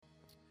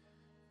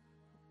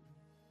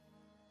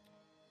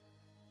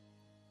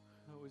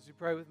Would you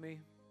pray with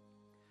me?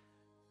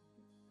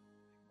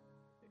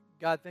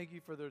 God, thank you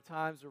for the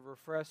times of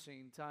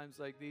refreshing, times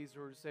like these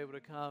where we're just able to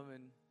come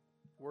and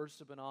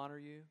worship and honor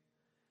you.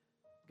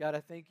 God,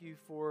 I thank you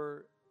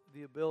for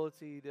the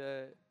ability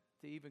to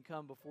even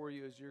come before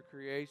you as your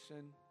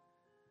creation.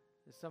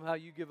 That somehow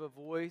you give a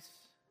voice,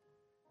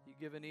 you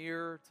give an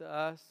ear to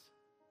us.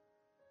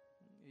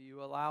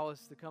 You allow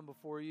us to come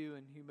before you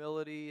in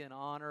humility and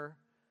honor.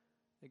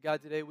 And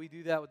God, today we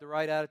do that with the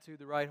right attitude,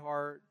 the right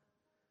heart,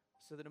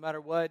 so that no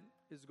matter what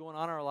is going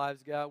on in our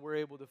lives, God, we're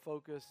able to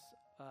focus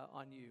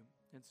on you.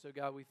 And so,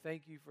 God, we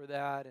thank you for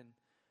that, and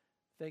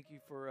thank you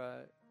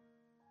for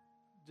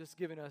just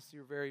giving us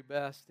your very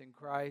best in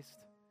Christ.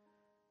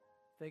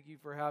 Thank you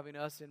for having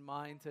us in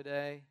mind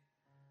today,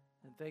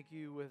 and thank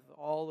you with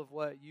all of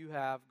what you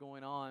have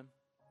going on,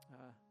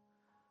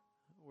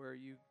 where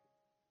you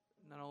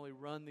not only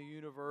run the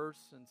universe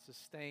and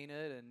sustain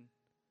it and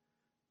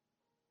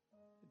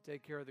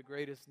take care of the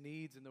greatest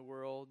needs in the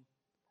world,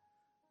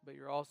 but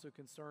you're also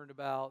concerned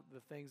about the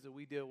things that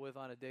we deal with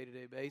on a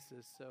day-to-day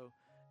basis. So,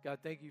 God,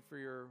 thank you for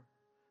your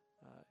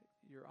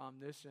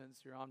omniscience,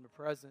 your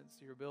omnipresence,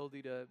 your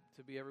ability to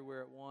be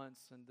everywhere at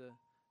once and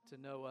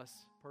to know us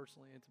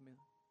personally, intimately.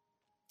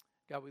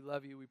 God, we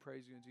love you. We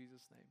praise you in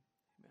Jesus' name.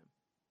 Amen.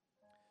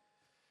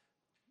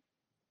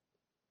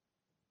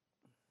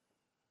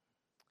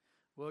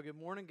 Well, good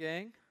morning,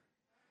 gang.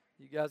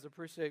 You guys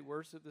appreciate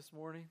worship this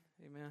morning?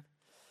 Amen.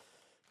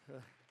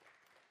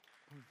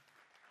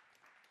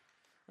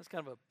 That's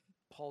kind of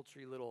a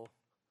paltry little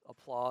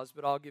applause,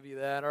 but I'll give you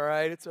that. All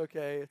right, it's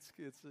okay. It's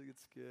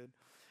good.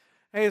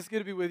 Hey, it's good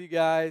to be with you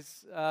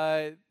guys.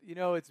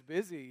 It's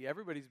busy.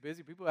 Everybody's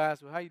busy. People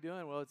ask, "Well, how you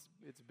doing?" Well,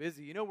 it's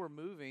busy. We're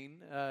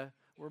moving.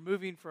 We're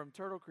moving from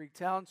Turtle Creek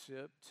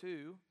Township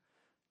to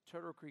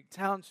Turtle Creek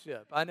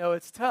Township. I know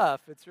it's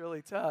tough. It's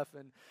really tough,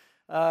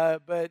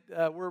 but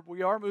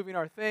we are moving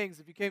our things.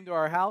 If you came to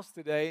our house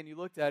today and you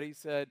looked at it, you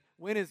said,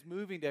 "When is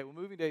moving day?" Well,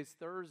 moving day is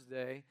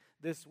Thursday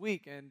this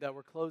week, and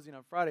we're closing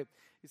on Friday.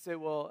 You say,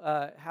 "Well,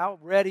 how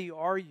ready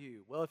are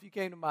you?" Well, if you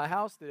came to my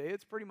house today,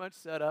 it's pretty much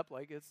set up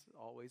like it's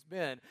always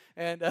been,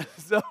 and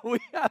so we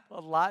have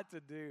a lot to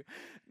do.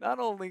 Not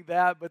only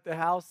that, but the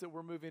house that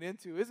we're moving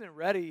into isn't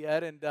ready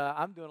yet, and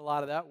I'm doing a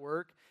lot of that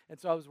work. And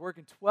so I was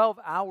working 12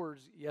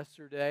 hours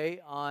yesterday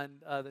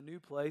on the new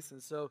place,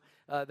 and so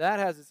that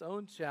has its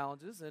own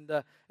challenges.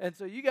 And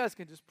so you guys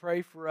can just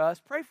pray for us.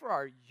 Pray for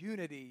our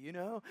unity,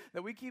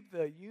 that we keep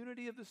the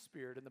unity of the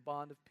Spirit and the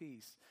bond of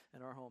peace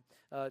in our home,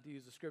 to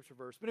use the scripture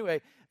verse. But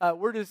anyway,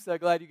 we're just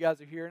glad you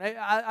guys are here. And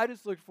I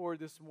just looked forward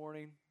this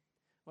morning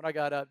when I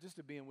got up just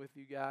to being with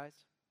you guys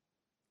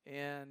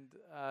and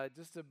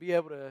just to be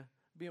able to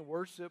be in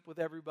worship with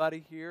everybody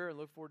here and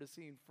look forward to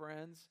seeing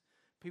friends,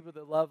 people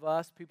that love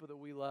us, people that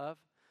we love.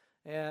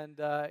 And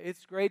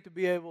it's great to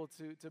be able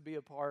to be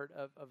a part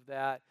of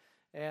that.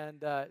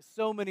 And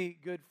so many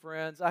good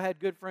friends. I had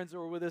good friends that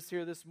were with us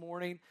here this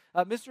morning.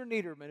 Mr.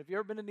 Niederman, have you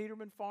ever been to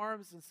Niederman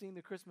Farms and seen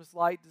the Christmas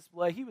light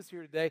display? He was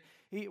here today.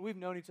 We've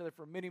known each other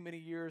for many, many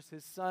years.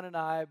 His son and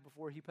I,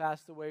 before he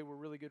passed away, were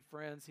really good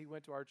friends. He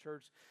went to our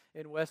church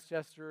in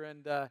Westchester,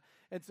 and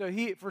so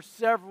for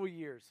several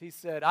years, he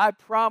said, "I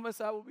promise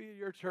I will be at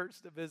your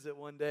church to visit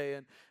one day."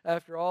 And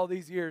after all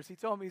these years, he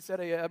told me, he said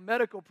a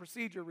medical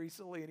procedure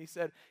recently, and he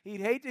said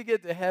he'd hate to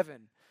get to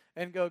heaven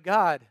and go,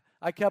 "God,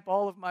 I kept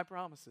all of my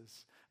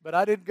promises, but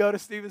I didn't go to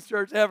Stephen's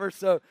church ever,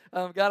 so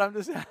God, I'm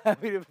just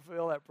happy to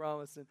fulfill that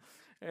promise."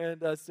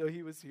 And so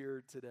he was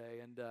here today,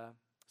 and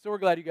so we're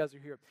glad you guys are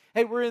here.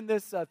 Hey, we're in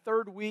this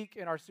third week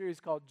in our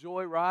series called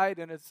Joy Ride,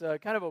 and it's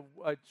kind of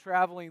a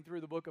traveling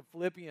through the book of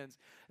Philippians.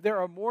 There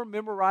are more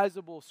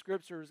memorizable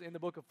scriptures in the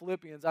book of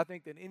Philippians, I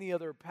think, than any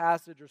other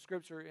passage or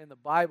scripture in the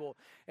Bible.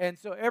 And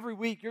so every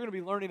week you're going to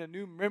be learning a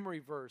new memory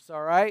verse,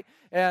 all right?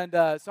 And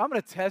so I'm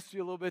going to test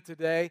you a little bit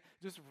today,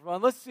 just for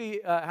fun. Let's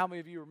see how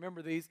many of you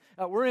remember these.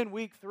 We're in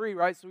week 3,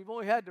 right? So we've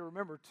only had to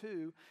remember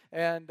 2.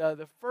 And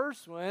the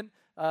first one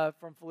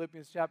from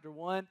Philippians chapter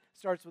 1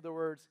 starts with the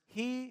words,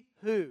 "He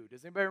who,"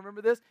 does anybody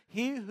remember this?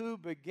 "He who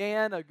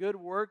began a good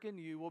work in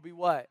you will be"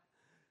 what?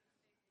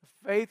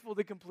 "Faithful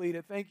to complete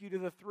it." Thank you to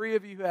the 3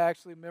 of you who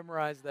actually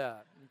memorized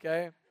that,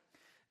 okay?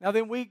 Now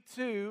then, week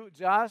 2,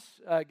 Josh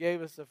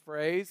gave us a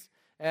phrase,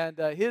 and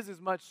his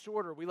is much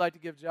shorter. We like to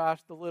give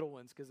Josh the little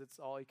ones because it's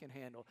all he can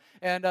handle.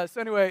 And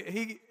so anyway,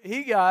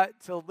 he got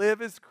to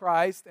live as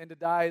Christ and to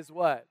die as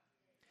what?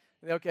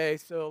 Okay,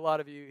 so a lot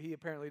of you, he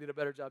apparently did a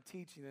better job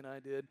teaching than I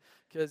did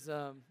because,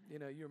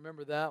 you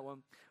remember that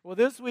one. Well,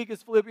 this week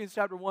is Philippians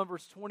chapter 1,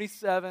 verse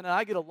 27, and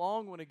I get a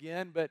long one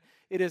again, but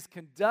it is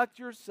conduct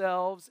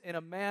yourselves in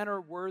a manner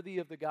worthy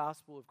of the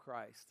gospel of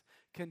Christ.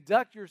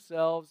 Conduct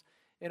yourselves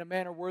in a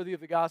manner worthy of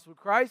the gospel of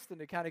Christ, and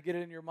to kind of get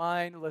it in your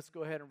mind, let's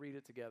go ahead and read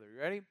it together. You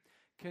ready?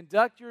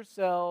 Conduct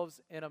yourselves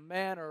in a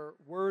manner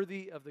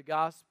worthy of the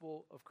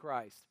gospel of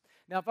Christ.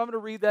 Now, if I'm going to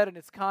read that in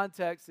its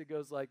context, it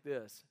goes like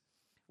this.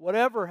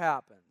 Whatever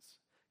happens,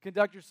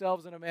 conduct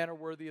yourselves in a manner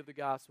worthy of the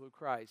gospel of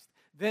Christ.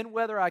 Then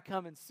whether I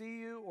come and see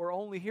you or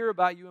only hear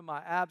about you in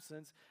my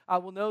absence, I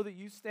will know that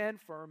you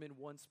stand firm in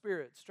one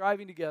spirit,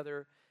 striving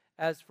together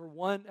as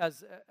one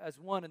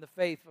in the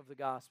faith of the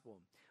gospel,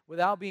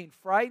 without being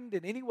frightened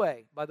in any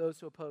way by those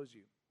who oppose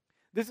you.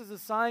 This is a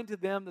sign to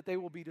them that they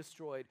will be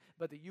destroyed,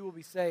 but that you will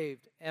be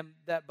saved, and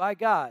that by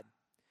God.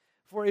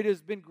 For it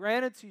has been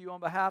granted to you on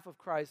behalf of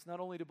Christ not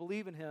only to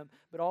believe in him,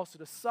 but also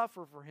to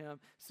suffer for him,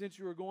 since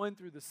you are going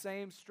through the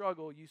same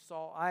struggle you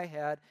saw I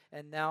had,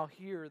 and now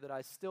hear that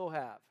I still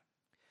have.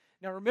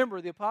 Now remember,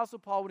 the Apostle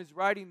Paul, when he's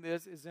writing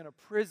this, is in a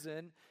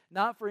prison,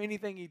 not for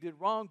anything he did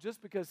wrong,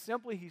 just because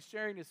simply he's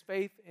sharing his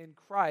faith in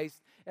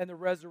Christ and the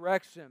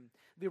resurrection.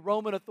 The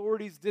Roman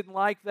authorities didn't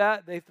like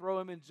that. They throw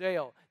him in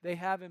jail. They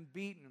have him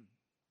beaten.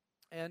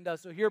 And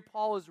so here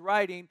Paul is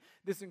writing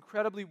this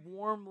incredibly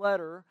warm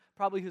letter,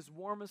 probably his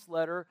warmest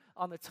letter,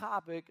 on the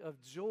topic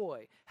of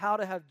joy, how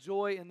to have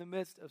joy in the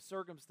midst of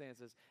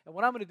circumstances. And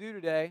what I'm going to do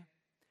today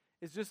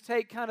is just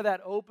take kind of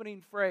that opening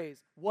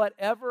phrase,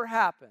 whatever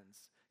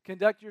happens,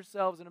 conduct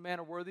yourselves in a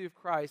manner worthy of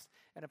Christ.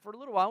 And for a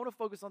little while, I want to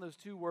focus on those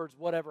two words,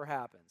 whatever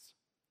happens.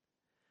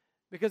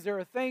 Because there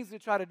are things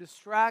that try to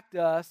distract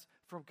us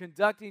from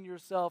conducting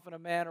yourself in a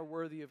manner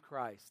worthy of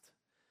Christ.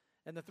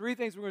 And the three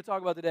things we're going to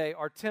talk about today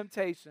are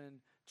temptation,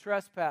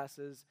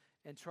 trespasses,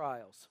 and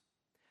trials.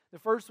 The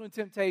first one,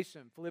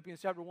 temptation.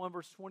 Philippians chapter 1,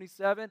 verse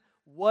 27,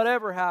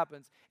 whatever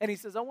happens. And he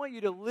says, I want you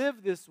to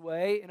live this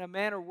way in a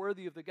manner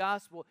worthy of the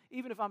gospel,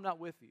 even if I'm not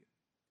with you.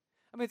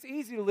 I mean, it's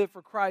easy to live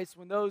for Christ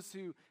when those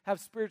who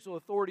have spiritual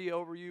authority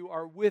over you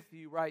are with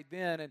you right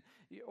then.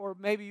 Or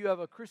maybe you have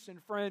a Christian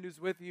friend who's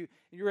with you,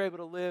 and you're able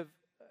to live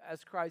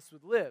as Christ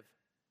would live.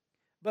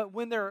 But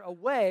when they're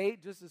away,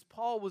 just as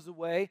Paul was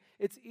away,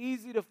 it's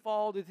easy to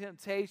fall to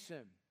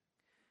temptation.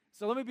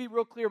 So let me be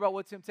real clear about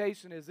what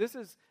temptation is. This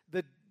is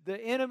the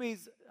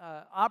enemy's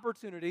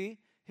opportunity,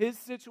 his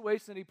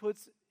situation that he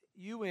puts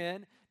you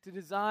in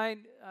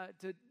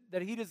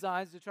that he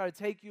designs to try to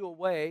take you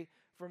away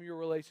from your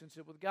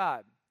relationship with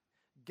God.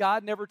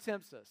 God never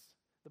tempts us.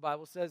 The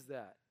Bible says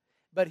that.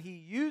 But he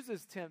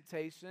uses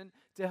temptation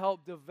to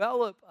help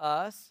develop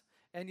us,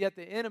 and yet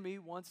the enemy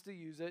wants to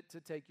use it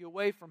to take you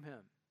away from him.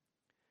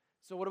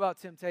 So what about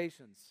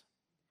temptations?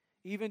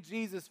 Even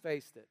Jesus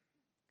faced it.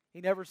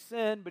 He never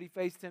sinned, but he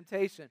faced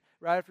temptation.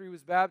 Right after he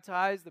was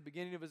baptized, the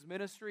beginning of his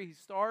ministry, he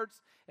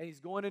starts, and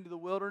he's going into the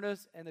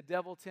wilderness, and the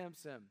devil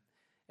tempts him.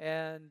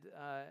 And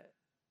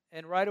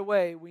right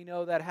away, we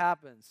know that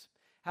happens.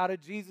 How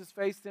did Jesus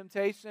face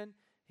temptation?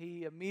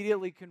 He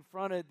immediately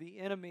confronted the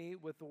enemy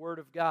with the word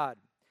of God.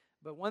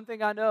 But one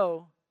thing I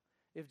know,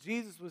 if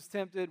Jesus was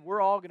tempted,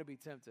 we're all going to be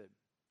tempted.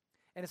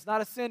 And it's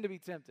not a sin to be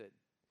tempted.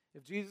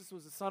 If Jesus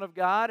was the Son of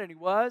God, and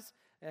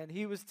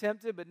he was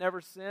tempted but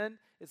never sinned,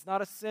 it's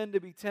not a sin to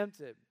be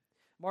tempted.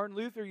 Martin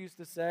Luther used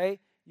to say,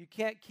 you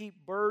can't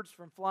keep birds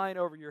from flying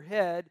over your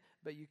head,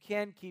 but you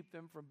can keep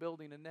them from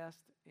building a nest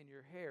in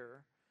your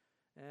hair.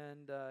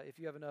 And if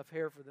you have enough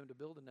hair for them to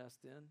build a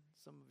nest in,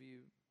 some of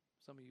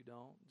you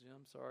don't.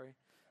 Jim, sorry.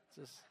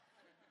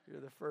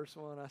 You're the first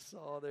one I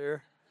saw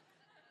there.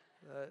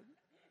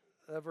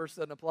 That verse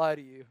doesn't apply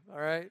to you, all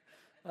right?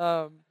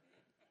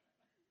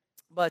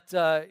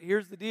 But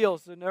here's the deal.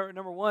 So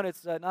number one,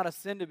 it's not a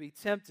sin to be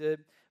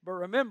tempted. But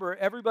remember,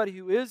 everybody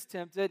who is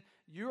tempted,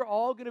 you're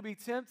all going to be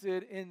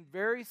tempted in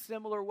very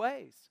similar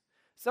ways.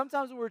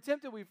 Sometimes when we're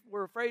tempted,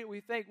 we're afraid.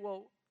 We think,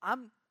 well,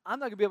 I'm not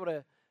going to be able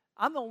to.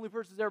 I'm the only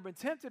person who's ever been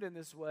tempted in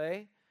this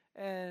way,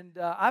 and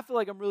I feel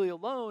like I'm really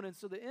alone. And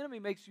so the enemy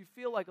makes you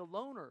feel like a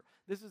loner.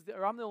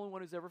 Or I'm the only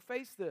one who's ever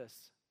faced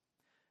this.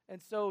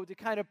 And so to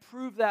kind of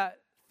prove that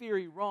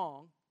theory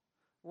wrong,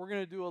 we're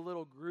going to do a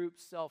little group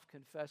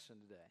self-confession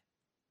today.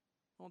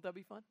 Won't that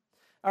be fun?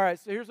 All right,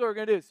 so here's what we're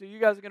going to do. So you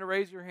guys are going to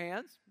raise your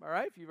hands, all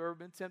right, if you've ever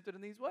been tempted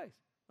in these ways,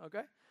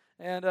 okay?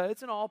 And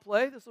it's an all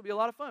play. This will be a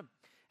lot of fun.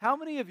 How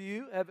many of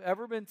you have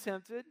ever been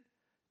tempted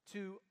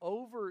to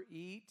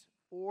overeat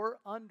or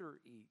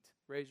undereat?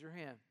 Raise your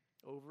hand.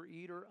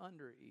 Overeat or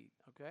undereat,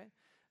 okay?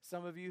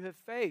 Some of you have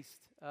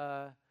faced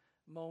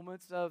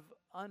moments of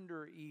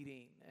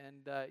undereating,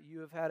 and you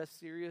have had a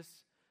serious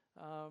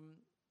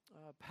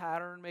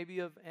pattern maybe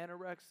of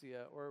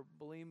anorexia or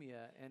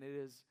bulimia, and it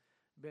has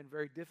been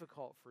very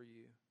difficult for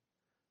you.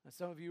 And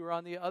some of you are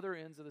on the other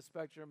ends of the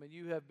spectrum, and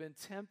you have been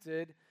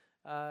tempted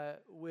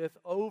with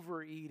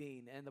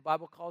overeating, and the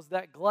Bible calls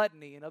that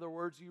gluttony. In other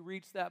words, you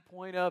reach that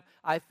point of,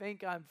 I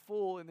think I'm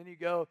full, and then you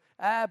go,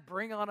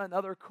 bring on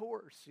another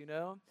course,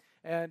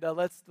 and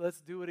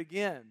let's do it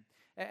again.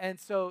 And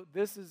so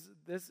this,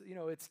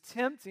 it's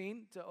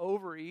tempting to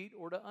overeat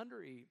or to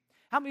undereat.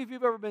 How many of you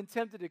have ever been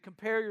tempted to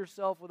compare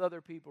yourself with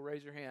other people?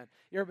 Raise your hand.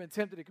 You ever been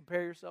tempted to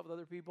compare yourself with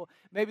other people?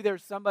 Maybe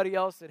there's somebody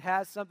else that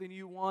has something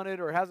you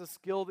wanted or has a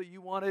skill that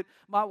you wanted.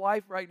 My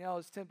wife right now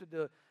is tempted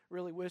to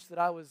really wish that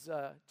I was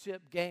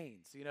Chip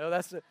Gaines.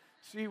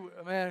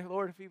 Man,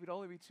 Lord, if he would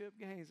only be Chip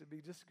Gaines, it'd be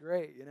just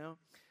great,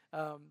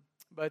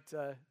 But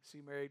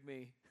she married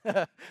me.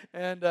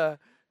 And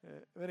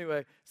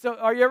anyway, so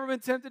are you ever been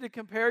tempted to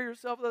compare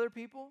yourself with other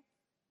people?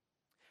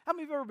 How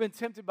many of you have ever been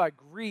tempted by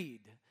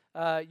greed?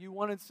 You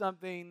wanted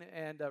something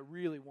and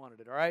really wanted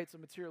it, all right? It's a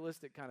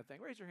materialistic kind of thing.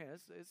 Raise your hand.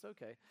 It's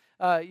okay.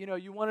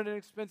 You wanted an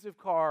expensive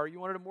car. You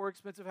wanted a more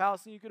expensive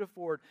house than you could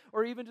afford.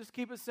 Or even just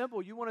keep it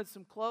simple. You wanted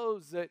some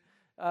clothes that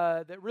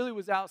really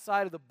was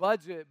outside of the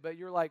budget, but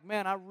you're like,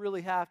 man, I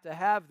really have to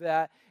have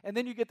that. And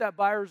then you get that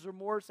buyer's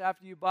remorse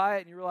after you buy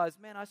it, and you realize,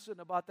 man, I shouldn't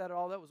have bought that at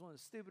all. That was one of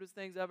the stupidest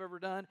things I've ever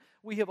done.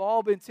 We have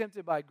all been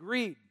tempted by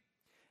greed.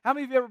 How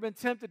many of you have ever been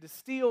tempted to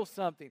steal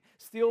something?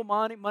 Steal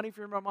money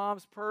from your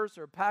mom's purse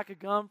or a pack of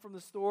gum from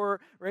the store?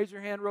 Raise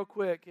your hand real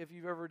quick if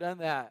you've ever done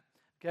that,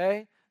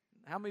 okay?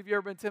 How many of you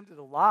have ever been tempted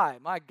to lie?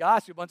 My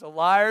gosh, you bunch of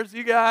liars,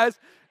 you guys.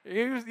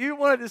 You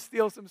wanted to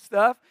steal some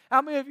stuff.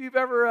 How many of you have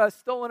ever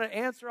stolen an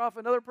answer off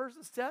another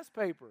person's test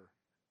paper?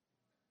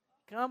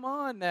 Come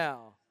on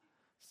now.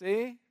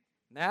 See?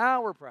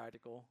 Now we're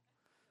practical.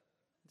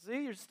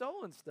 See, you're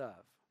stolen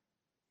stuff.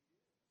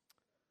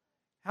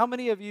 How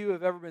many of you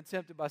have ever been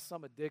tempted by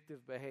some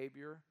addictive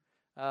behavior?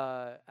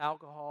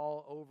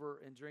 Alcohol, over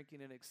and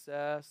drinking in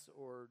excess,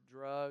 or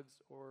drugs,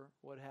 or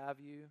what have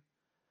you?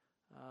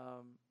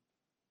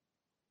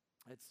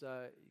 You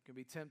can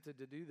be tempted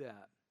to do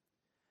that.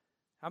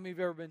 How many of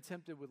you have ever been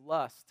tempted with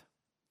lust?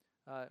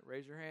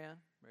 Raise your hand.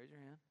 Raise your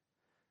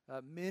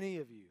hand. Many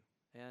of you,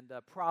 and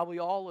probably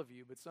all of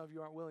you, but some of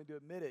you aren't willing to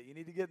admit it. You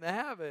need to get in the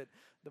habit.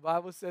 The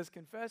Bible says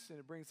confession,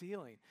 it brings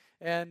healing.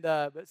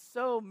 But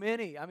so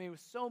many,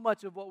 so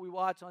much of what we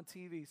watch on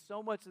TV,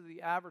 so much of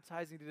the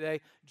advertising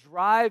today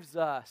drives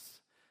us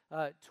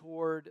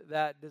toward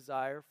that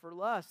desire for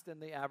lust,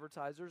 and the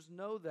advertisers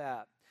know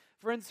that.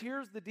 Friends,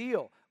 here's the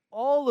deal.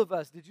 All of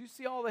us, did you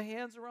see all the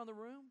hands around the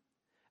room?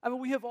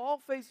 We have all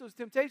faced those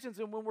temptations,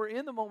 and when we're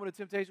in the moment of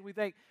temptation, we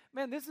think,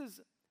 man, this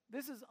is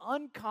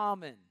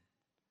uncommon.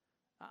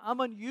 I'm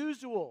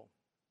unusual.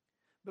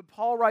 But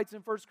Paul writes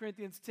in 1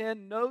 Corinthians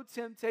 10, no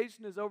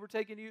temptation has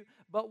overtaken you,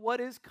 but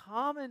what is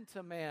common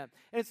to man.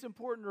 And it's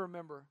important to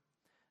remember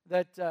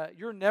that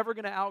you're never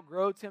going to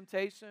outgrow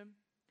temptation.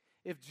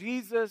 If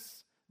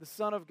Jesus, the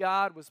Son of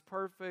God, was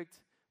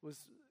perfect,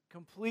 was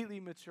completely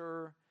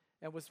mature,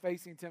 and was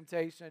facing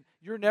temptation,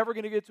 you're never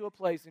going to get to a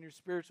place in your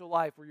spiritual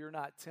life where you're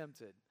not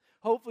tempted.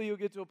 Hopefully you'll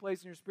get to a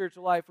place in your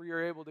spiritual life where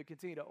you're able to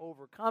continue to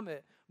overcome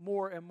it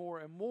more and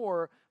more and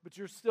more, but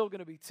you're still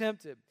going to be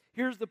tempted.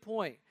 Here's the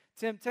point.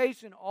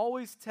 Temptation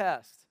always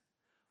tests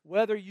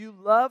whether you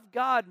love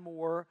God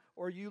more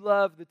or you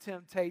love the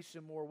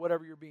temptation more,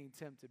 whatever you're being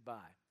tempted by.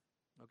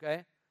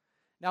 Okay?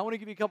 Now, I want to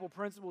give you a couple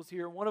principles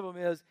here. One of them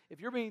is, if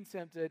you're being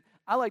tempted,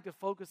 I like to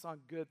focus on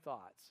good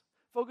thoughts.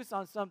 Focus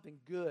on something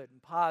good and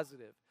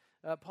positive.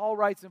 Paul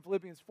writes in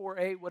Philippians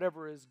 4:8,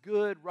 whatever is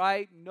good,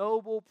 right,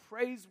 noble,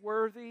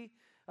 praiseworthy,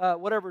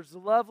 whatever is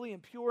lovely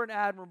and pure and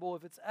admirable,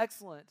 if it's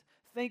excellent,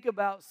 think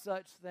about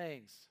such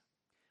things.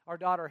 Our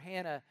daughter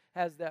Hannah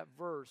has that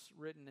verse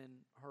written in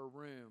her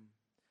room,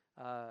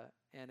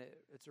 and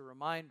it's a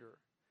reminder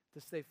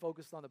to stay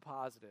focused on the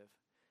positive.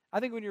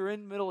 I think when you're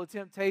in the middle of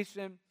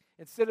temptation,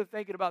 instead of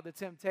thinking about the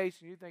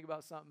temptation, you think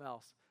about something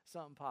else,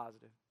 something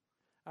positive.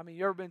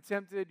 You ever been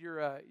tempted?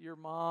 Your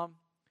mom,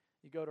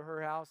 you go to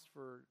her house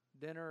for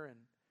dinner and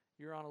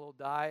you're on a little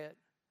diet,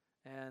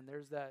 and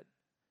there's that,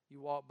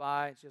 you walk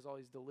by and she has all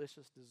these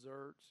delicious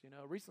desserts.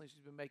 Recently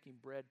she's been making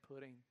bread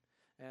pudding,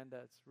 and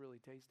it's really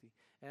tasty.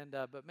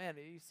 But man,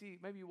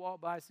 maybe you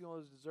walk by, see one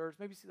of those desserts,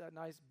 maybe you see that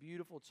nice,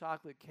 beautiful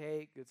chocolate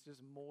cake that's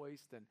just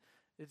moist and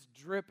it's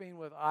dripping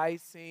with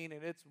icing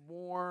and it's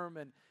warm,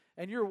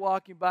 and you're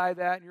walking by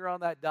that and you're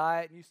on that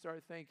diet and you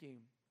start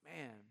thinking,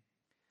 man,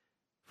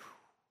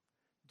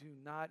 do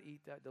not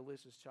eat that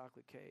delicious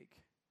chocolate cake.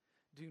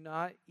 Do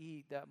not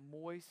eat that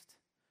moist,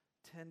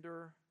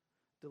 tender,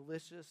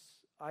 delicious,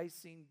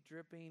 icing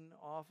dripping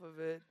off of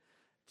it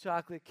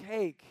chocolate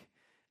cake.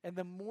 And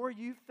the more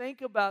you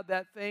think about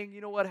that thing, you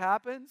know what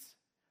happens?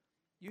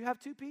 You have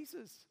two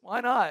pieces.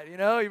 Why not?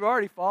 You've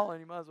already fallen.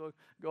 You might as well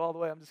go all the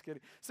way. I'm just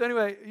kidding. So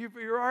anyway,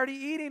 you're already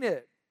eating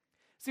it.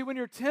 See, when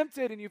you're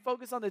tempted and you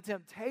focus on the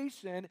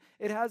temptation,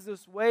 it has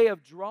this way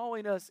of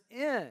drawing us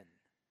in.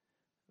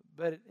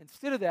 But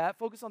instead of that,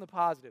 focus on the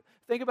positive.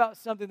 Think about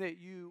something that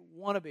you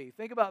want to be.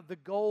 Think about the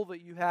goal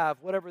that you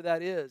have, whatever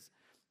that is.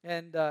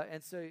 And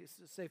so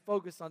stay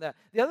focused on that.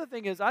 The other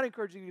thing is, I'd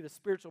encourage you to get a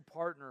spiritual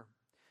partner.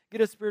 Get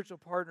a spiritual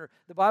partner.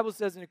 The Bible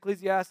says in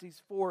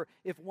Ecclesiastes 4,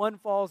 if one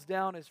falls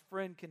down, his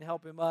friend can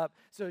help him up.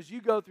 So as you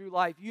go through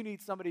life, you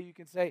need somebody you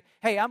can say,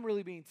 hey, I'm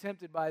really being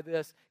tempted by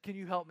this. Can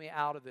you help me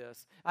out of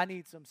this? I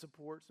need some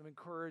support, some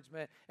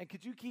encouragement. And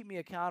could you keep me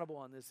accountable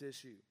on this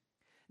issue?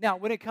 Now,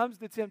 when it comes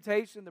to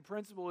temptation, the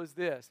principle is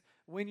this.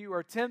 When you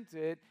are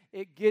tempted,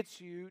 it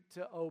gets you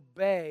to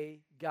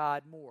obey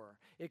God more.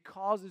 It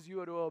causes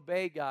you to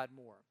obey God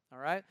more, all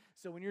right?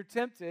 So when you're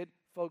tempted,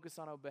 focus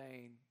on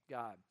obeying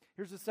God.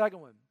 Here's the second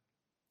one.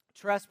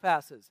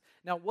 Trespasses.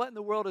 Now, what in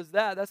the world is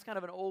that? That's kind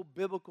of an old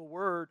biblical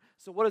word.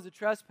 So what is a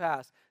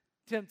trespass?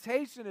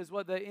 Temptation is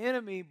what the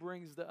enemy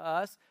brings to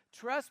us.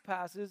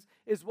 Trespasses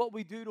is what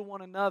we do to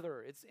one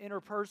another. It's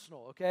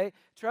interpersonal, okay?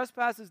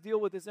 Trespasses deal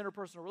with this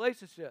interpersonal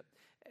relationship.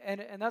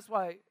 And that's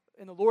why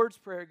in the Lord's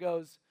Prayer it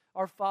goes,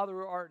 our Father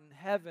who art in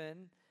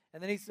heaven,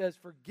 And then he says,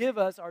 forgive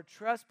us our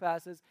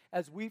trespasses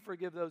as we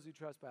forgive those who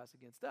trespass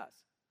against us.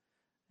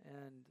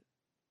 And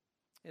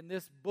in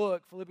this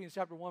book, Philippians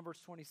chapter 1, verse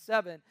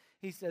 27,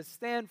 he says,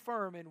 stand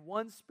firm in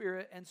one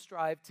spirit and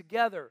strive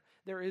together.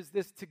 There is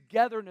this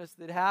togetherness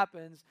that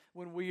happens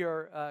when we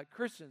are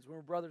Christians, when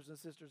we're brothers and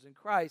sisters in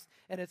Christ.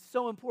 And it's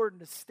so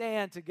important to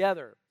stand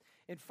together.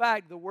 In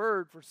fact, the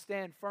word for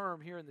stand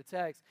firm here in the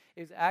text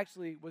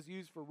was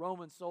used for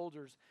Roman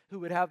soldiers who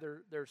would have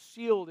their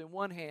shield in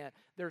one hand,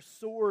 their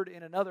sword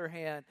in another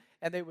hand,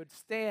 and they would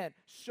stand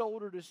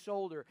shoulder to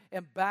shoulder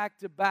and back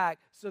to back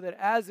so that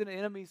as an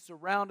enemy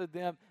surrounded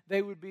them,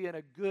 they would be in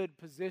a good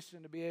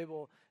position to be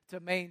able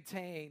to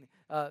maintain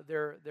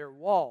their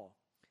wall.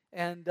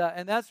 And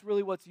that's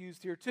really what's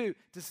used here too,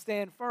 to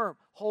stand firm,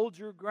 hold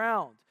your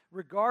ground,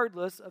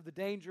 regardless of the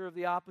danger of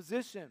the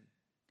opposition.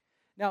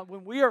 Now,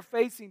 when we are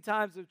facing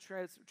times of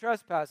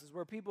trespasses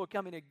where people are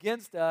coming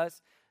against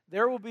us,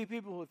 there will be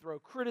people who throw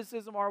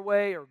criticism our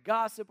way or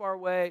gossip our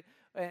way.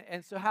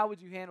 And so how would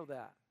you handle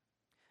that?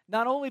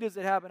 Not only does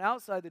it happen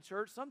outside the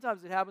church,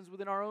 sometimes it happens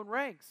within our own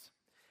ranks.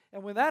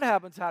 And when that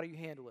happens, how do you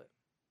handle it?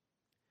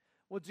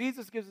 Well,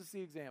 Jesus gives us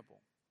the example.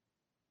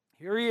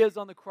 Here he is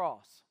on the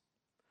cross,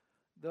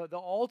 the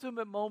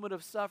ultimate moment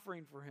of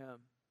suffering for him.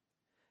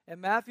 And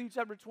Matthew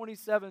chapter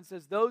 27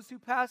 says, those who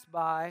passed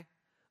by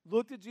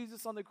looked at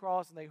Jesus on the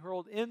cross and they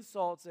hurled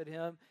insults at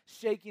him,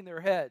 shaking their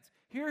heads.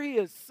 Here he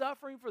is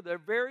suffering for the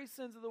very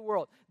sins of the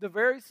world, the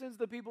very sins of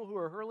the people who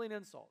are hurling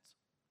insults.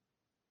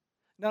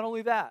 Not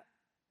only that,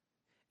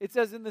 it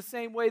says in the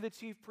same way the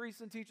chief priests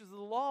and teachers of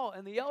the law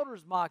and the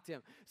elders mocked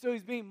him. So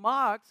he's being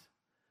mocked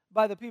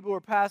by the people who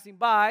are passing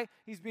by.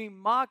 He's being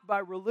mocked by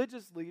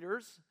religious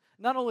leaders.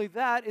 Not only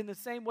that, in the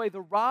same way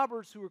the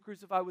robbers who were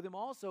crucified with him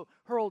also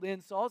hurled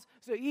insults.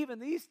 So even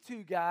these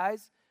two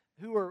guys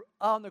who are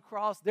on the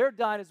cross, they're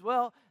dying as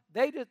well.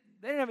 They didn't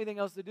have anything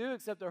else to do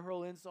except to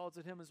hurl insults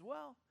at him as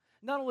well.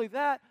 Not only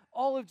that,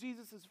 all of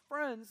Jesus'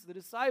 friends, the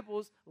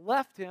disciples,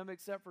 left him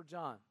except for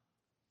John.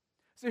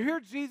 So here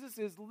Jesus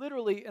is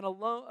literally in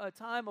a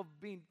time of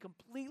being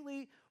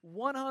completely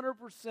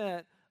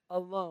 100%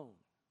 alone.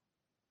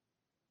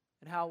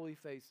 And how will he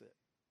face it?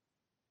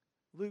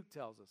 Luke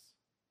tells us.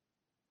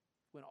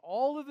 When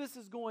all of this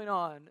is going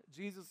on,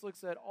 Jesus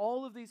looks at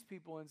all of these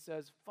people and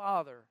says,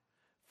 Father,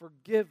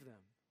 forgive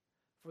them,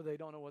 for they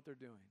don't know what they're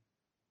doing.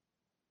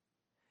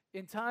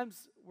 In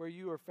times where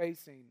you are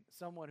facing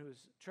someone who has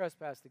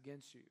trespassed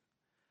against you,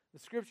 the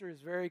scripture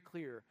is very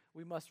clear.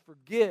 We must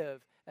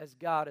forgive as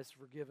God has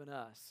forgiven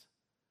us.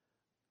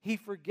 He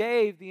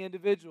forgave the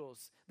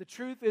individuals. The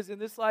truth is, in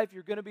this life,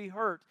 you're going to be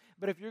hurt.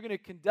 But if you're going to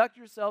conduct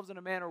yourselves in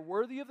a manner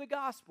worthy of the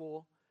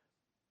gospel,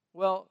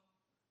 well,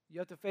 you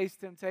have to face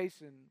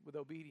temptation with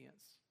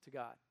obedience to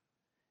God.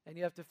 And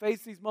you have to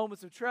face these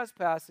moments of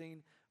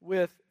trespassing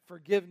with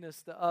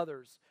forgiveness to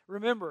others.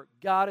 Remember,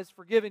 God has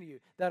forgiven you.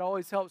 That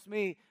always helps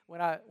me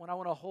when I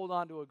want to hold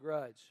on to a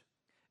grudge.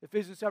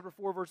 Ephesians chapter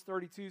 4, verse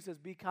 32 says,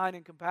 be kind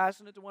and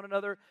compassionate to one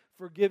another.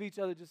 Forgive each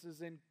other just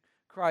as in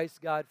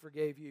Christ God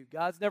forgave you.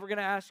 God's never going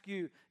to ask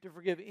you to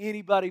forgive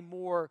anybody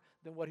more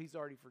than what he's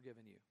already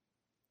forgiven you.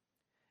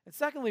 And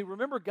secondly,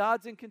 remember,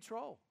 God's in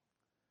control.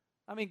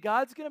 I mean,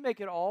 God's going to make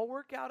it all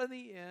work out in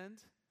the end.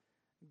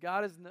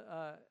 God is,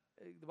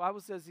 the Bible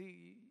says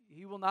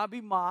he will not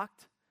be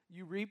mocked.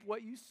 You reap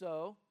what you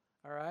sow,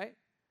 all right?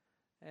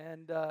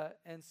 And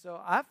so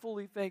I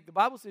fully think, the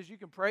Bible says you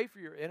can pray for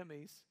your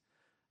enemies.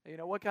 You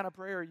know, what kind of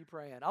prayer are you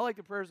praying? I like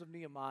the prayers of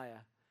Nehemiah.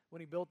 When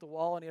he built the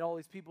wall and he had all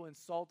these people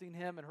insulting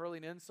him and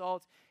hurling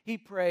insults, he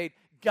prayed,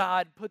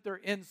 God, put their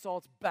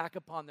insults back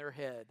upon their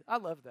head. I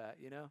love that,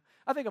 you know.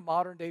 I think a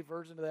modern-day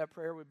version of that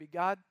prayer would be,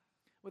 God,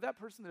 with that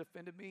person that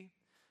offended me,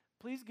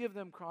 please give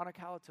them chronic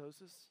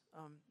halitosis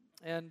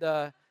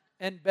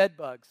and bed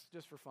bugs,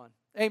 just for fun.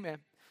 Amen.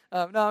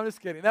 No, I'm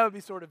just kidding. That would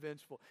be sort of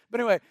vengeful.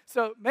 But anyway,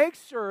 so make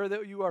sure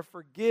that you are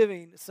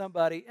forgiving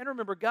somebody. And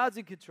remember, God's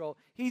in control.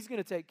 He's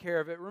going to take care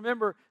of it.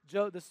 Remember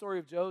the story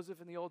of Joseph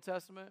in the Old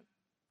Testament?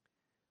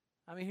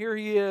 I mean, here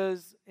he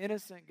is,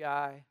 innocent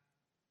guy,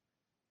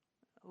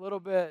 a little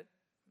bit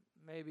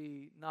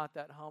maybe not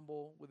that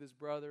humble with his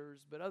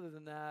brothers. But other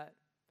than that,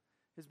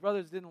 his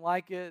brothers didn't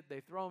like it. They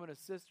throw him in a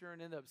cistern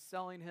and end up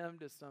selling him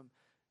to some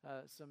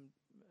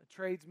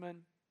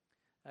tradesmen.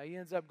 He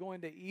ends up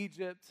going to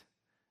Egypt.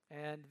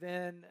 And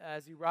then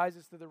as he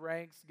rises to the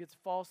ranks, gets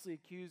falsely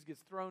accused,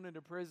 gets thrown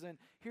into prison.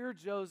 Here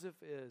Joseph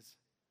is,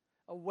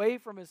 away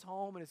from his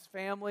home and his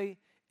family.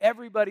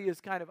 Everybody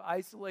has kind of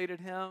isolated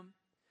him.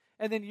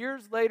 And then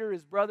years later,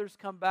 his brothers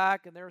come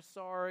back and they're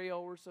sorry.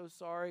 Oh, we're so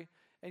sorry.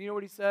 And you know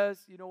what he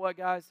says? You know what,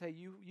 guys? Hey,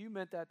 you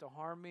meant that to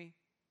harm me.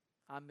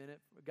 God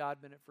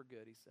meant it for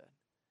good, he said.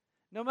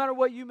 No matter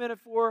what you meant it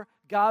for,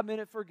 God meant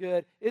it for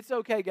good. It's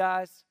okay,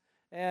 guys.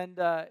 And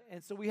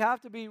so we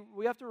have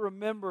to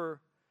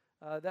remember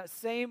that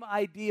same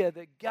idea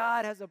that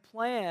God has a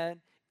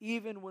plan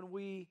even when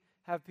we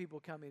have people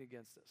coming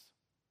against us.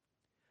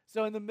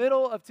 So in the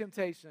middle of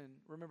temptation,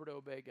 remember to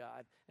obey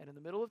God. And in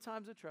the middle of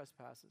times of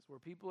trespasses where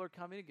people are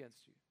coming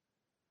against you,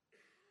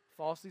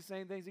 falsely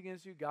saying things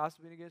against you,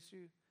 gossiping against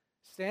you,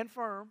 stand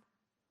firm,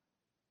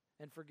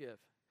 and forgive.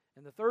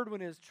 And the third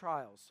one is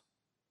trials.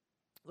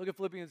 Look at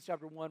Philippians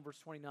chapter 1, verse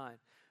 29.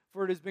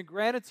 For it has been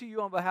granted to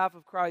you on behalf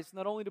of Christ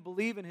not only to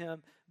believe in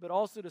him, but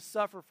also to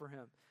suffer for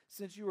him,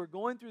 since you are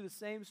going through the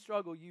same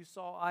struggle you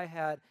saw I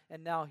had,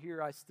 and now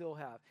here I still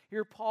have.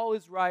 Here Paul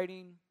is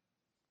writing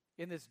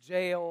in this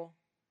jail,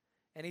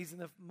 and he's in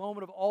the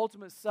moment of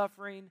ultimate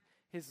suffering.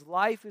 His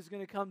life is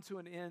going to come to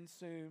an end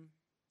soon.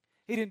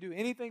 He didn't do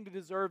anything to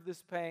deserve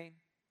this pain.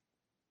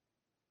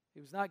 He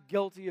was not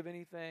guilty of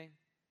anything.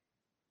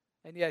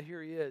 And yet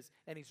here he is.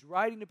 And he's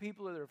writing to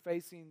people that are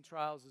facing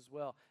trials as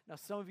well. Now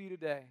some of you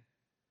today,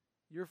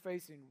 you're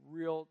facing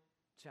real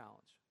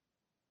challenge,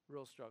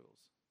 real struggles.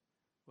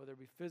 Whether it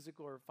be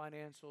physical or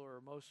financial or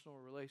emotional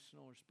or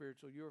relational or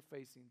spiritual, you're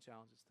facing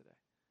challenges today.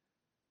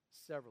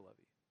 Several of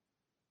you.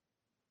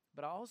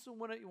 But I also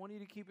want you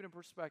to keep it in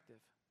perspective.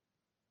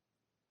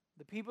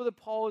 The people that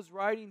Paul is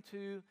writing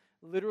to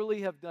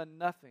literally have done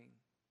nothing,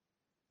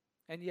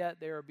 and yet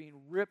they are being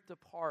ripped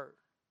apart.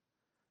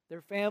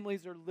 Their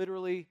families are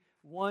literally,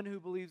 one who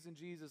believes in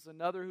Jesus,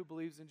 another who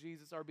believes in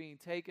Jesus, are being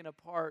taken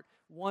apart.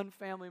 One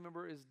family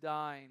member is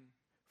dying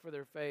for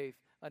their faith.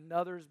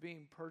 Another is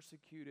being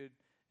persecuted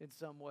in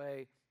some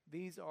way.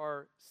 These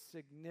are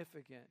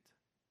significant,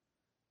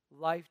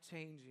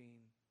 life-changing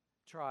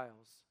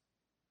trials.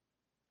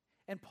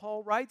 And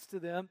Paul writes to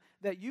them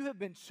that you have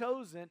been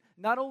chosen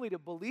not only to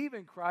believe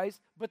in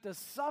Christ, but to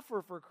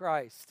suffer for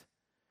Christ.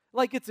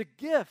 Like it's a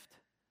gift.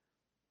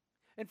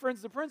 And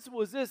friends, the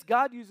principle is this: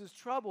 God uses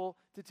trouble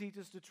to teach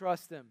us to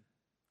trust him.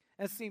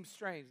 That seems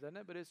strange, doesn't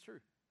it? But it's true.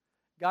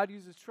 God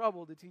uses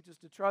trouble to teach us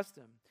to trust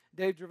him.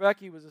 Dave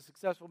Dravecky was a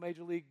successful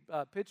major league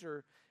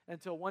pitcher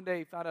until one day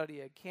he found out he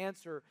had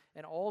cancer,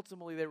 and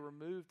ultimately they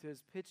removed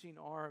his pitching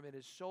arm and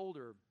his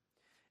shoulder.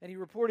 And he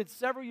reported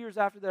several years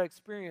after that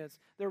experience,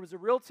 there was a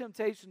real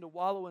temptation to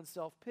wallow in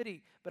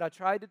self-pity, but I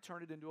tried to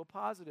turn it into a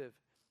positive.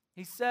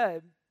 He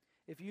said,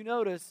 if you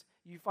notice,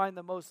 you find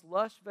the most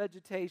lush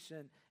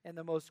vegetation and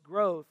the most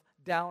growth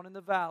down in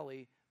the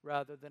valley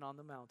rather than on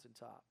the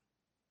mountaintop.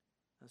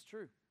 That's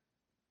true.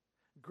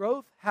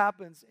 Growth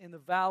happens in the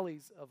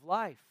valleys of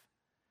life.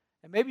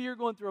 And maybe you're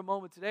going through a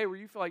moment today where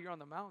you feel like you're on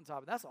the mountaintop,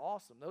 and that's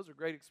awesome. Those are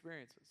great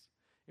experiences.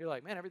 You're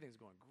like, man, everything's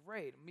going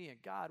great. Me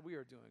and God, we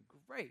are doing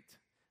great.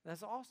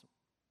 That's awesome.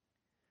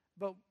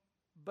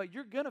 But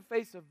you're going to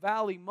face a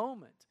valley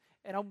moment.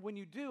 And when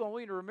you do, I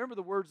want you to remember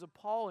the words of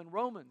Paul in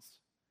Romans,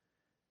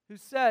 who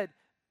said,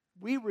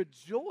 we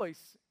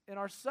rejoice in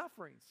our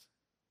sufferings.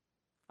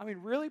 I mean,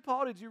 really,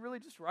 Paul, did you really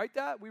just write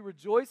that? We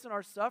rejoice in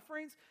our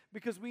sufferings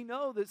because we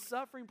know that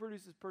suffering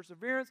produces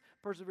perseverance,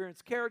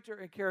 perseverance character,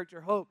 and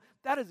character hope.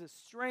 That is a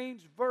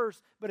strange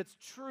verse, but it's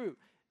true.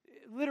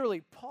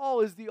 Literally,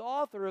 Paul is the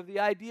author of the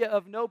idea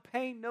of no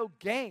pain, no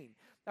gain.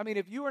 I mean,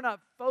 if you are not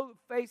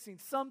facing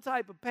some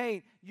type of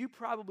pain, you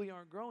probably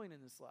aren't growing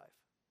in this life.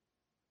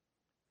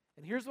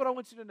 And here's what I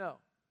want you to know.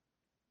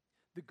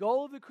 The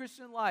goal of the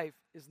Christian life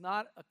is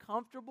not a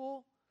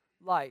comfortable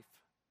life.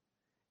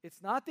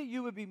 It's not that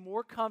you would be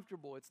more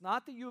comfortable. It's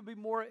not that you would be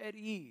more at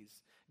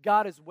ease.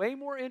 God is way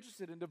more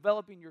interested in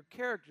developing your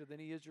character than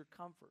he is your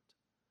comfort.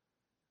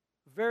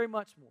 Very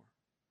much more.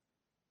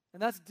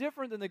 And that's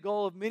different than the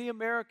goal of many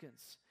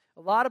Americans.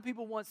 A lot of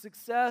people want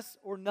success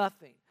or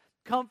nothing.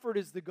 Comfort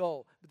is the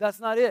goal, but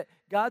that's not it.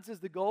 God says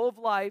the goal of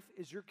life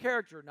is your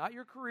character, not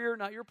your career,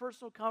 not your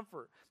personal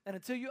comfort. And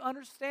until you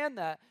understand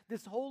that,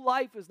 this whole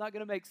life is not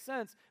going to make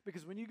sense,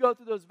 because when you go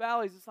through those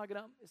valleys,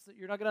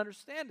 you're not going to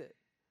understand it.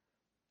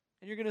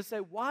 And you're going to say,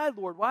 why,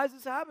 Lord? Why is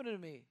this happening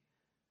to me?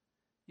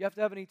 You have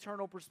to have an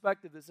eternal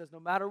perspective that says, no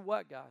matter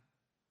what, God,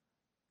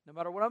 no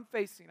matter what I'm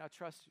facing, I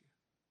trust you.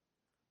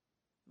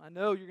 I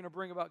know you're going to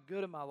bring about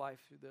good in my life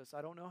through this.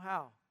 I don't know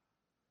how,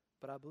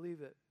 but I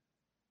believe it.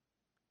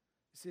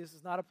 You see, this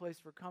is not a place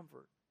for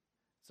comfort.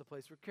 It's a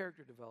place for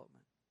character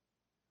development.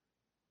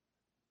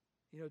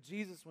 You know,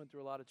 Jesus went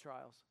through a lot of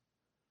trials,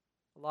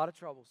 a lot of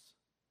troubles.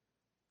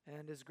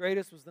 And his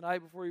greatest was the night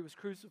before he was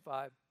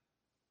crucified,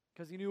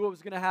 because he knew what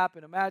was going to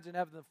happen. Imagine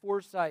having the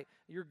foresight.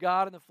 You're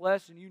God in the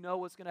flesh, and you know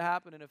what's going to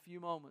happen in a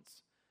few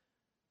moments.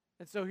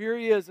 And so here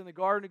he is in the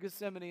Garden of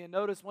Gethsemane, and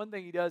notice one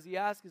thing he does. He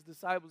asks his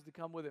disciples to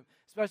come with him,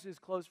 especially his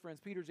close friends,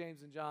 Peter,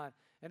 James, and John.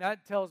 And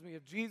that tells me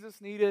if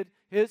Jesus needed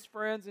his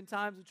friends in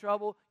times of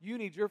trouble, you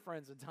need your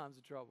friends in times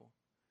of trouble.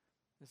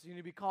 And so you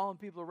need to be calling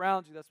people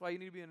around you. That's why you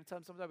need to be in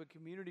some type of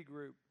community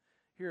group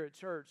here at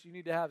church. You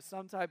need to have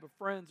some type of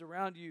friends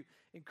around you,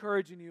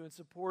 encouraging you and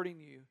supporting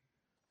you.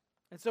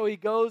 And so he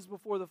goes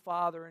before the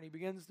Father and he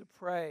begins to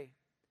pray.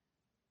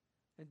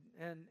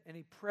 And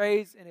he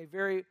prays in a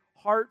very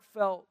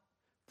heartfelt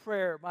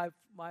prayer.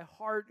 My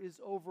heart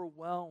is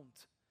overwhelmed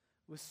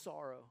with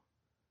sorrow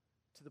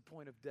to the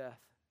point of death.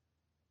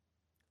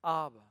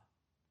 Abba,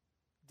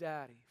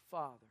 Daddy,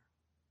 Father,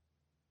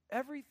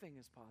 everything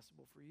is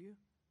possible for you.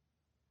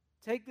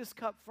 Take this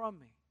cup from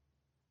me,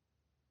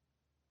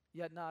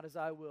 yet not as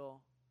I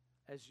will,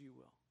 as you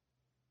will.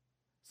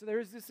 So there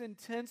is this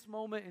intense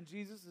moment in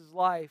Jesus'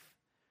 life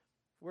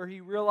where he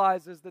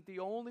realizes that the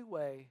only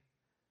way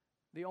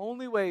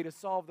to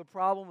solve the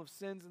problem of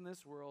sins in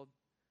this world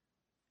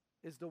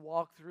is to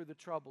walk through the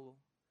trouble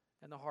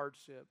and the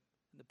hardship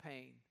and the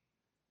pain.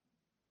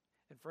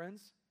 And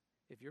friends,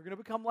 if you're going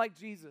to become like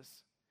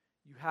Jesus,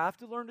 you have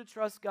to learn to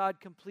trust God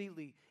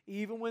completely,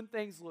 even when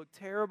things look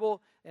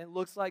terrible and it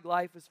looks like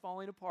life is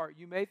falling apart.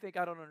 You may think,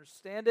 I don't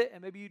understand it,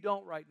 and maybe you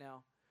don't right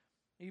now.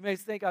 You may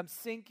think, I'm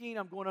sinking,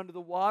 I'm going under the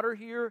water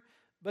here,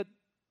 but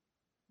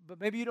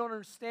maybe you don't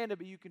understand it,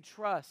 but you can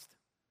trust.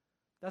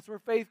 That's where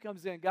faith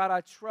comes in. God,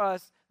 I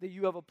trust that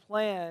you have a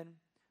plan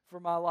for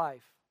my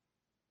life.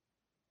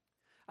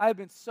 I have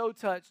been so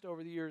touched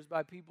over the years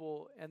by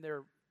people and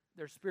their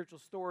spiritual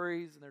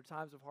stories and their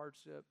times of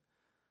hardship.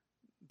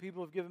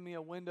 People have given me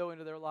a window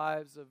into their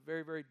lives of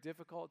very, very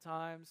difficult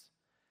times.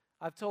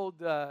 I've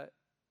told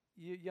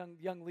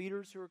young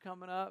leaders who are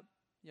coming up,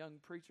 young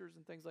preachers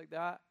and things like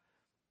that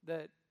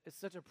it's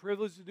such a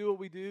privilege to do what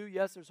we do.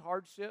 Yes, there's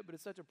hardship, but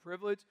it's such a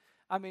privilege.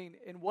 I mean,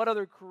 in what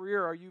other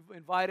career are you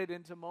invited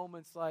into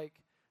moments like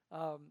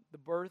the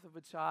birth of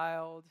a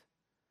child,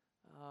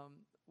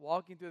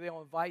 walking through,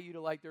 they'll invite you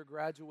to like their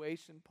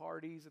graduation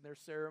parties and their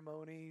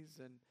ceremonies,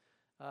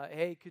 and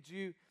hey, could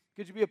you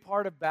be a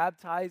part of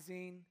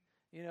baptizing,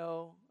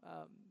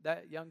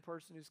 that young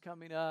person who's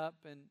coming up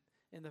and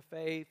in the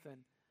faith,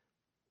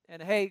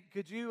 and hey,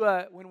 could you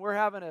when we're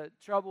having a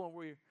trouble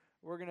and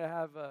we're going to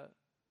have a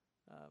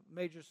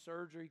major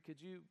surgery, could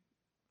you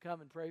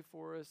come and pray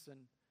for us? And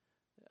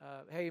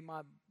hey,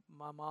 my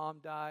mom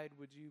died,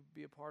 would you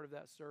be a part of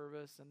that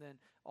service? And then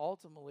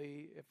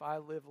ultimately, if I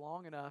live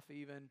long enough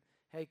even,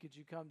 hey, could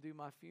you come do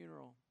my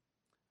funeral?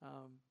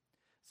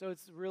 So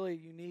it's really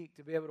unique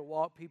to be able to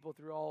walk people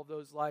through all of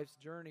those life's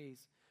journeys.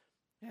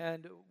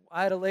 And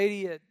I had a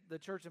lady at the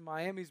church in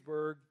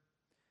Miamisburg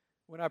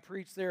when I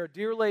preached there, a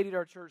dear lady at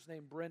our church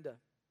named Brenda.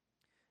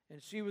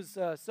 And she was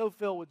so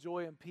filled with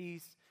joy and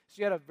peace.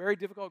 She had a very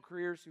difficult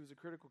career. She was a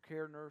critical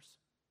care nurse.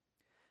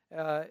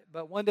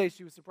 But one day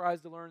she was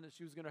surprised to learn that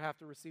she was going to have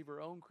to receive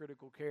her own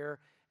critical care,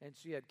 and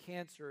she had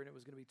cancer, and it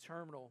was going to be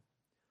terminal.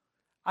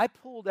 I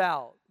pulled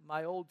out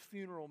my old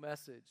funeral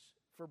message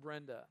for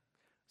Brenda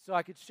so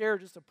I could share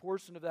just a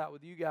portion of that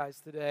with you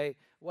guys today,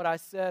 what I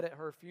said at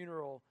her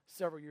funeral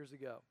several years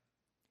ago.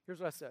 Here's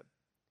what I said.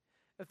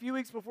 A few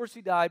weeks before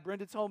she died,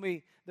 Brenda told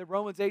me that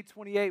Romans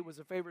 8:28 was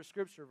a favorite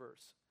scripture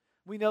verse.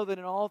 We know that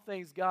in all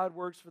things God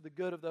works for the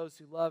good of those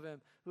who love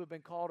him, who have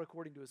been called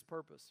according to his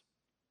purpose.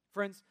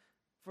 Friends,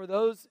 for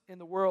those in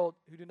the world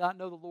who do not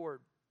know the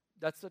Lord,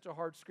 that's such a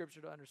hard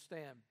scripture to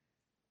understand.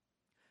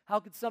 How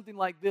could something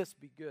like this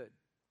be good?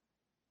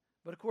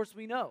 But of course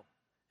we know,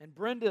 and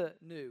Brenda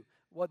knew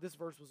what this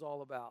verse was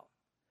all about.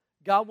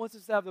 God wants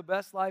us to have the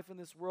best life in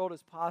this world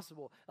as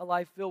possible, a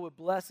life filled with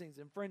blessings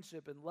and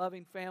friendship and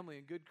loving family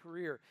and good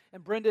career.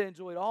 And Brenda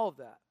enjoyed all of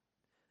that.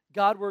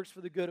 God works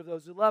for the good of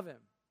those who love him.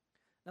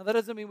 Now, that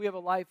doesn't mean we have a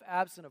life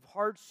absent of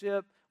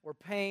hardship or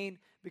pain,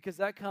 because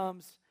that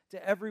comes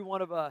to every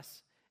one of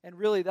us. And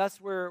really,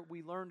 that's where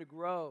we learn to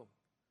grow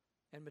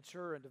and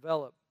mature and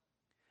develop.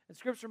 And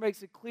Scripture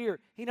makes it clear,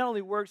 he not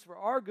only works for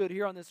our good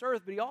here on this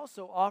earth, but he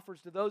also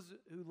offers to those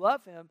who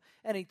love him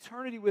an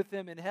eternity with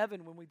him in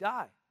heaven when we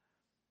die.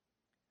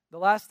 The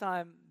last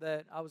time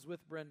that I was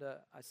with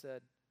Brenda, I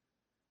said,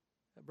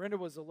 Brenda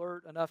was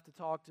alert enough to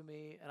talk to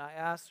me, and I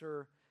asked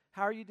her,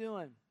 how are you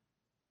doing?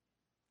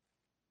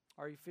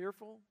 Are you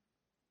fearful?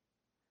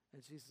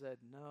 And she said,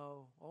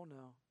 no, oh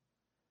no.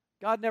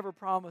 God never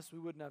promised we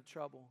wouldn't have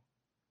trouble,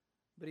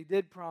 but he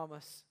did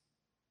promise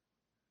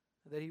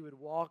that he would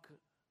walk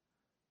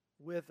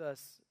with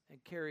us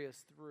and carry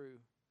us through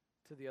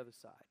to the other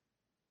side.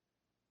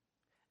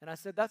 And I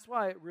said, that's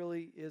why it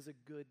really is a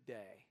good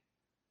day.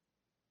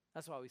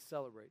 That's why we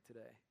celebrate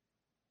today.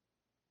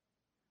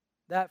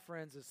 That,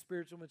 friends, is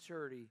spiritual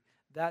maturity.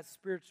 That's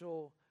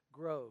spiritual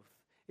growth.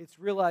 It's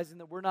realizing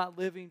that we're not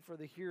living for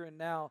the here and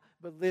now,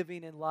 but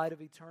living in light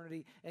of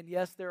eternity. And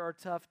yes, there are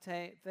tough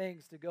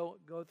things to go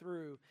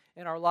through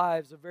in our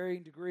lives of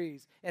varying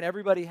degrees. And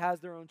everybody has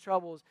their own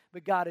troubles,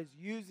 but God is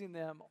using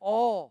them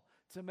all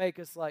to make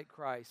us like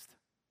Christ.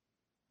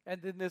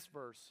 And then this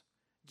verse,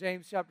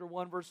 James chapter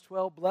 1, verse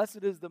 12,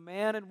 blessed is the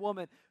man and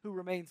woman who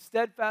remain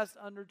steadfast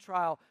under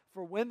trial,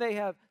 for when they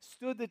have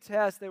stood the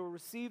test, they will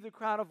receive the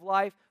crown of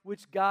life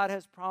which God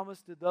has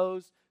promised to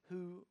those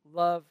who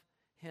love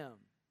him.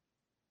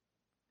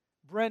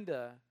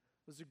 Brenda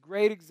was a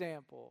great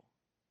example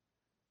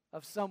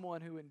of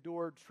someone who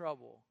endured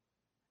trouble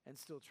and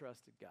still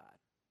trusted God.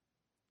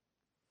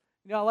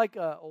 You know, I like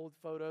old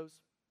photos.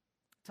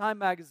 Time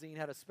magazine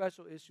had a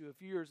special issue a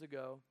few years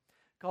ago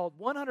called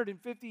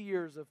 150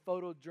 Years of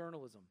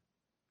Photojournalism.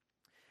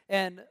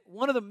 And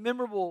one of the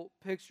memorable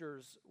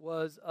pictures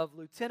was of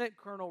Lieutenant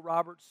Colonel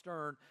Robert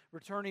Stern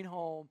returning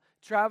home,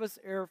 Travis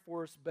Air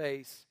Force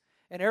Base.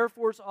 And Air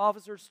Force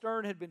officer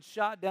Stern had been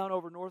shot down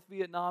over North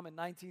Vietnam in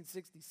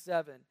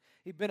 1967.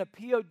 He'd been a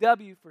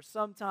POW for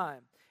some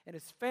time, and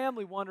his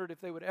family wondered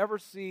if they would ever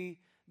see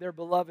their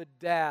beloved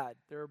dad,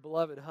 their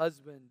beloved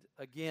husband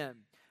again.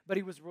 But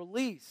he was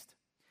released.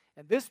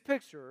 And this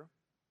picture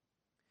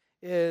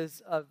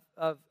is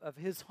of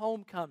his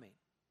homecoming.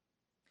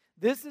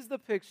 This is the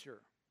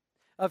picture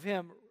of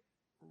him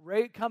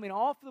coming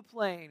off the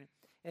plane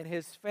and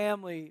his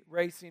family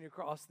racing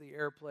across the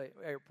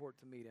airport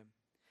to meet him.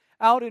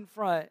 Out in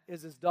front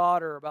is his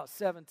daughter, about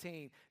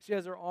 17. She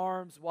has her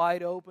arms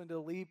wide open to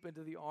leap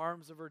into the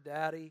arms of her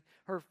daddy.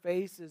 Her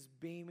face is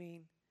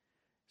beaming.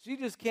 She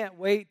just can't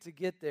wait to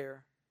get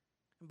there.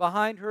 And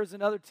behind her is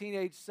another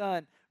teenage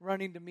son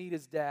running to meet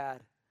his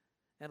dad.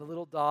 And a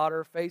little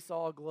daughter, face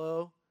all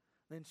aglow.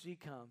 Then she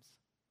comes.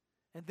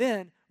 And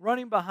then,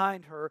 running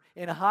behind her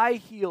in high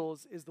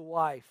heels is the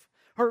wife.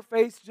 Her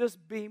face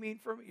just beaming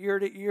from ear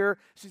to ear.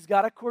 She's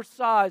got a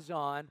corsage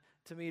on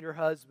to meet her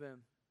husband.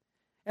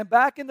 And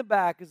back in the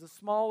back is a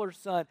smaller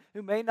son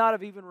who may not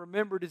have even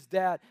remembered his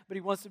dad, but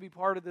he wants to be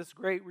part of this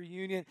great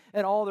reunion.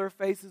 And all their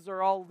faces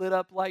are all lit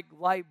up like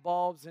light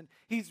bulbs. And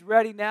he's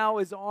ready now.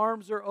 His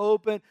arms are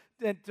open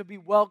and to be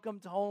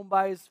welcomed home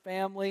by his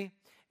family.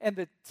 And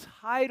the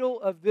title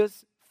of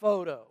this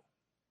photo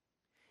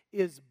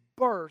is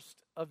Burst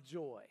of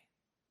Joy.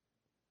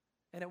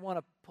 And it won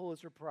a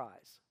Pulitzer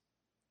Prize.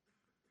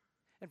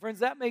 And friends,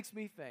 that makes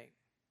me think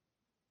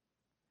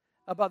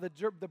about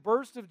the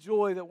burst of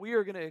joy that we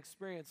are going to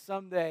experience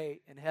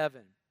someday in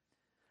heaven.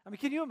 I mean,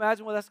 can you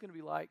imagine what that's going to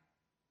be like?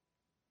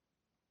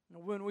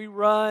 When we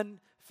run,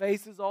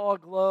 faces all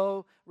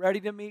aglow, ready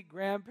to meet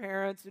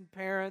grandparents and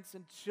parents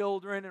and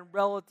children and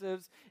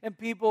relatives and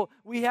people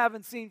we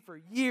haven't seen for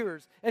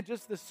years, and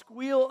just the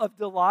squeal of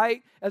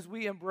delight as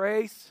we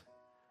embrace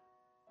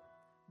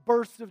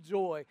burst of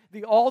joy,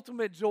 the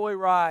ultimate joy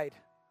ride.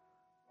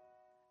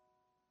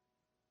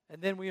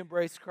 And then we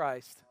embrace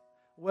Christ.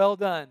 Well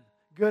done,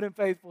 good and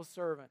faithful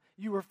servant.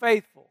 You were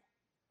faithful.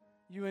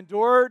 You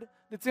endured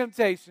the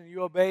temptation.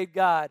 You obeyed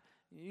God.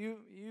 You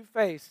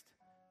faced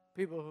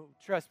people who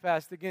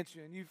trespassed against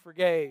you, and you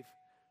forgave.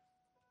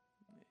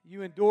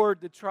 You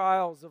endured the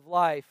trials of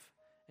life,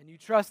 and you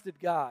trusted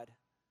God.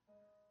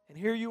 And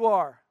here you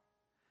are.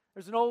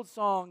 There's an old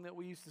song that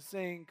we used to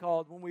sing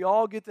called, "When we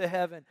all get to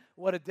heaven,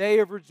 what a day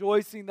of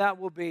rejoicing that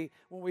will be.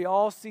 When we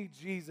all see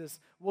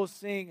Jesus, we'll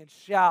sing and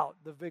shout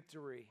the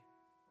victory."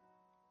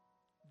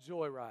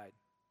 Joyride.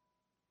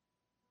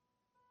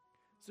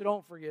 So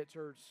don't forget,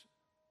 church,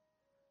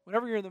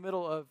 whenever you're in the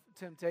middle of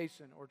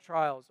temptation or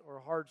trials or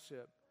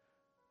hardship,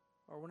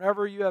 or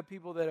whenever you have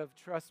people that have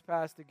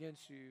trespassed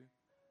against you,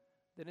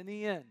 that in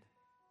the end,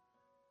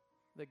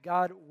 that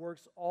God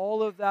works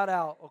all of that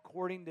out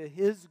according to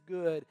His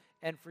good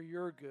and for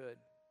your good.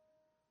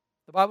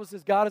 The Bible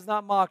says God is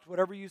not mocked.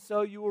 Whatever you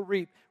sow, you will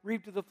reap.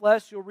 Reap to the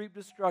flesh, you'll reap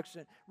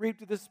destruction. Reap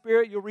to the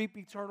Spirit, you'll reap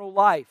eternal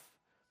life.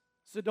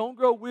 So don't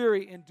grow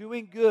weary in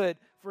doing good,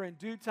 for in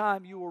due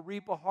time you will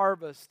reap a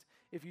harvest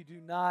if you do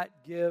not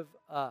give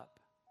up.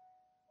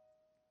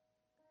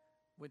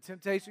 When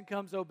temptation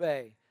comes,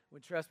 obey.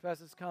 When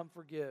trespasses come,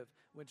 forgive.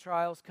 When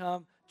trials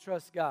come,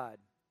 trust God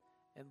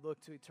and look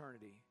to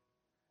eternity.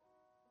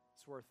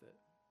 It's worth it.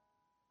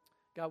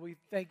 God, we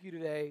thank you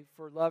today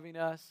for loving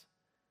us.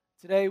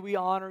 Today we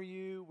honor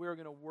you. We're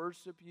going to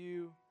worship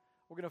you.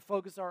 We're going to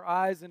focus our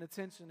eyes and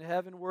attention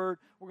heavenward.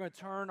 We're going to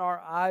turn our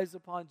eyes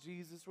upon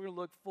Jesus. We're going to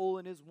look full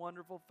in His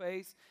wonderful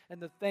face. And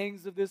the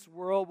things of this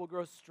world will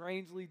grow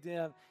strangely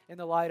dim in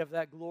the light of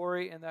that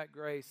glory and that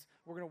grace.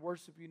 We're going to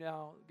worship you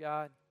now,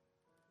 God,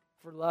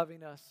 for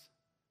loving us.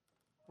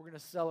 We're going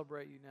to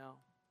celebrate you now.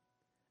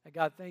 And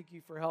God, thank you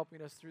for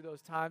helping us through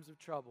those times of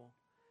trouble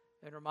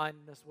and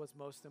reminding us what's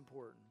most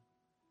important.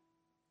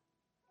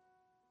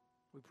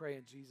 We pray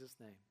in Jesus'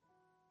 name.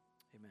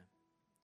 Amen.